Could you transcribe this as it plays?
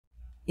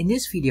In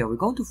this video, we're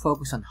going to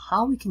focus on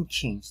how we can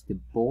change the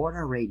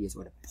border radius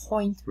or the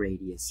point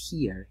radius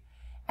here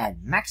and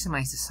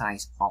maximize the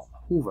size of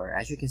hover.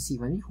 As you can see,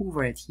 when we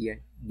hover it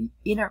here, the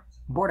inner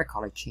border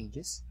color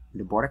changes,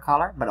 the border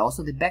color, but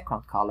also the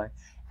background color,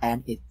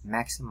 and it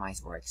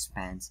maximizes or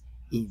expands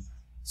in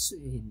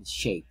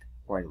shape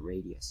or the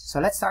radius. So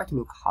let's start to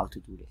look how to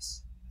do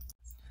this.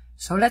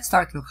 So let's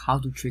start to look how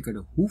to trigger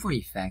the hover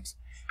effects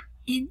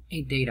in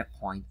a data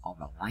point of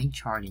a line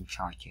chart in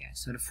Chart.js.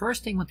 So the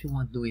first thing what we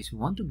want to do is we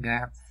want to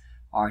grab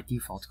our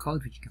default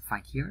code, which you can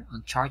find here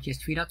on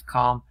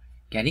chartjs3.com,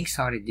 getting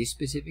started, this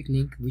specific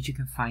link, which you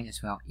can find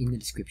as well in the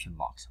description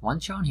box.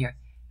 Once shown here,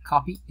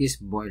 copy this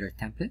border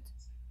template,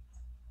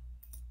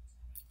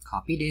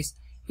 copy this.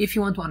 If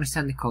you want to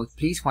understand the code,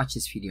 please watch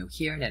this video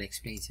here that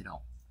explains it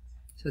all.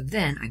 So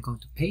then I'm going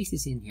to paste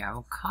this in here. I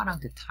will cut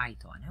out the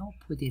title and I will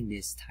put in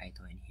this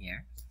title in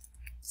here,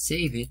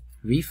 save it,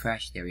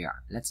 refresh. There we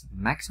are. Let's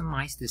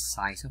maximize the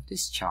size of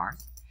this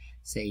chart,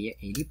 say here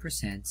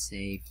 80%,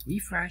 save,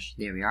 refresh.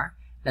 There we are.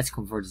 Let's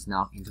convert this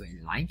now into a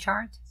line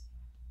chart.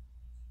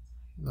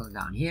 Go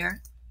down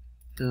here,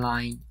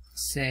 line,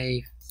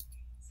 save,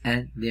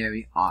 and there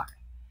we are.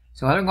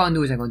 So what I'm going to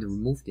do is I'm going to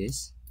remove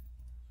this,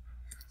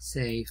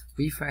 save,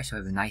 refresh, so I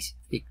have a nice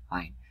thick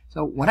line.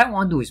 So what I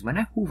want to do is when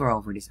I hover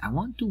over this, I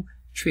want to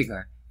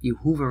trigger the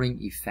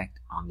hovering effect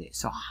on this.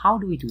 So how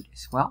do we do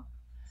this? Well,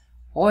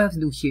 all I have to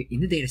do here in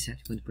the dataset,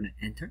 I'm going to put an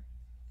enter,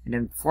 and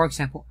then for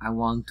example I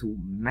want to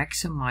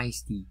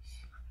maximize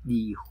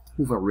the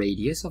hover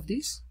radius of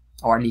this,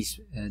 or at least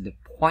the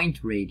point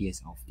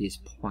radius of this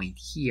point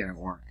here,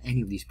 or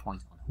any of these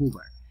points on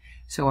hover.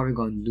 So what we're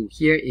going to do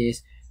here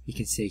is we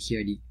can say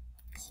here the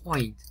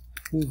point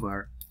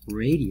hover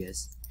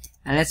radius,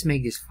 and let's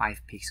make this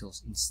 5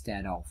 pixels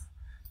instead of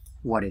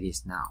what it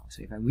is now.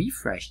 So if I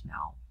refresh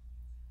now,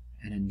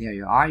 and then there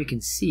you are, you can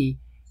see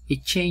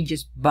it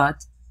changes,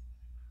 but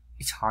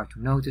it's hard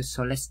to notice.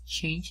 So let's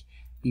change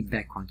the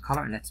background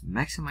color and let's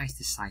maximize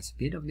the size a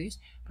bit of this,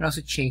 but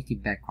also change the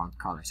background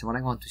color. So what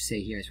I want to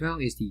say here as well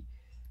is the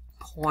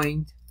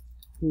point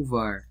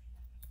hover,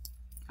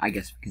 I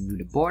guess we can do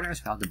the border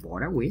as well, the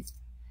border width.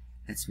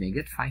 Let's make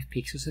that 5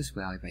 pixels as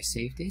well. If I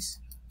save this,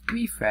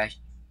 refresh,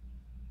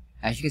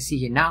 as you can see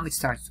here, now it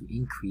starts to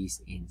increase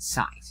in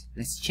size.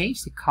 Let's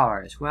change the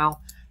color as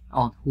well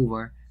on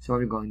hover. So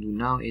what we're going to do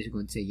now is we're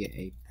going to say here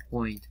a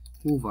point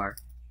hover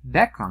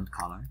background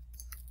color,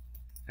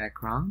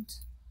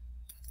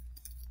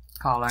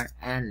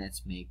 and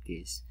let's make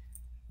this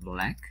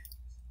black.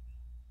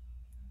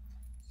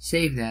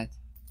 Save that,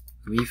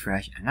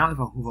 refresh, and now if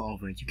I hover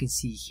over it, you can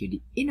see here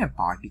the inner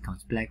part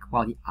becomes black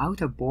while the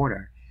outer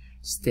border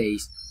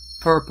stays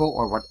purple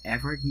or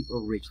whatever the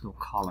original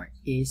color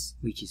is,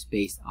 which is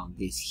based on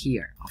this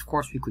here. Of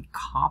course, we could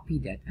copy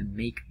that and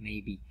make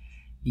maybe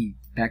the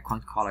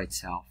background color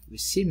itself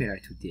similar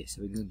to this.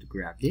 So we're going to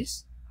grab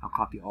this, I'll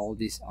copy all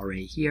this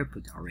array here,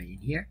 put the array in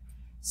here,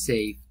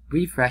 save,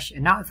 refresh,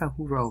 and now if I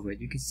hover over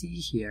it, you can see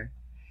here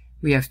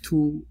we have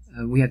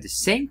the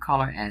same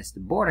color as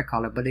the border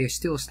color, but there's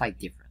still a slight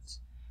difference.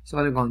 So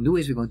what we're going to do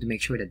is we're going to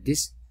make sure that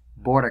this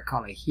border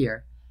color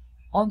here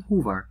on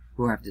hover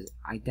will have the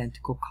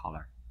identical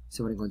color.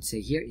 So what I'm going to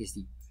say here is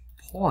the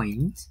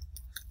point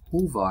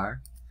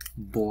hover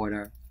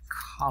border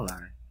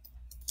color,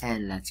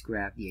 and let's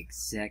grab the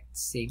exact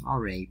same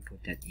array,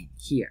 put that in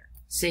here,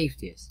 save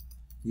this,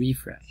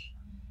 refresh,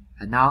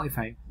 and now if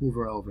I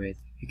hover over it,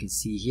 you can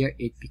see here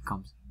it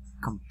becomes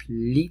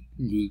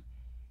completely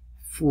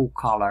full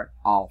color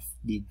of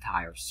the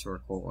entire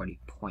circle or the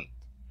point.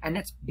 And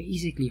that's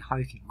basically how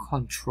you can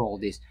control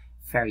this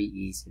very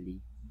easily.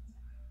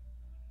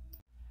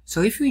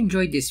 So if you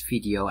enjoyed this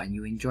video and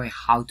you enjoy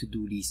how to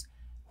do these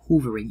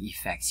hovering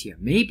effects here,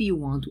 maybe you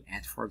want to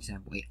add, for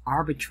example, an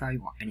arbitrary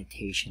or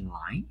annotation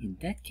line. In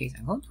that case,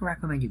 I'm going to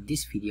recommend you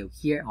this video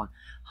here on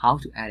how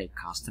to add a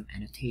custom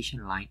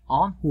annotation line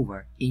on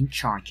hover in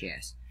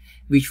Chart.js,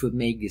 which would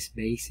make this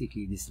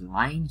basically this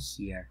line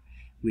here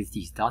with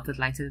these dotted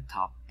lines at the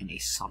top and a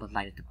solid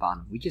line at the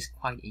bottom, which is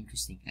quite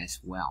interesting as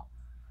well.